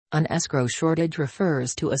An escrow shortage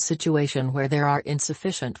refers to a situation where there are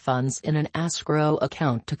insufficient funds in an escrow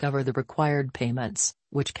account to cover the required payments,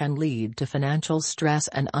 which can lead to financial stress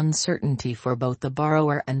and uncertainty for both the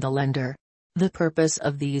borrower and the lender. The purpose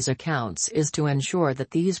of these accounts is to ensure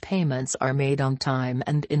that these payments are made on time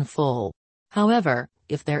and in full. However,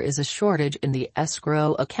 if there is a shortage in the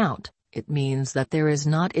escrow account, it means that there is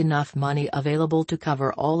not enough money available to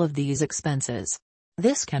cover all of these expenses.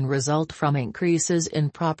 This can result from increases in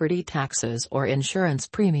property taxes or insurance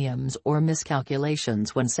premiums or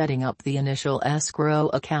miscalculations when setting up the initial escrow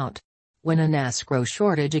account. When an escrow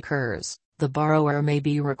shortage occurs, the borrower may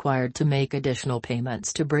be required to make additional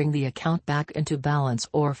payments to bring the account back into balance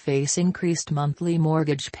or face increased monthly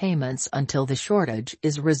mortgage payments until the shortage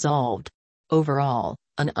is resolved. Overall,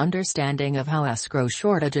 an understanding of how escrow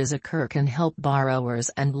shortages occur can help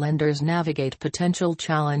borrowers and lenders navigate potential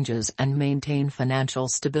challenges and maintain financial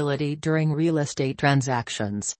stability during real estate transactions.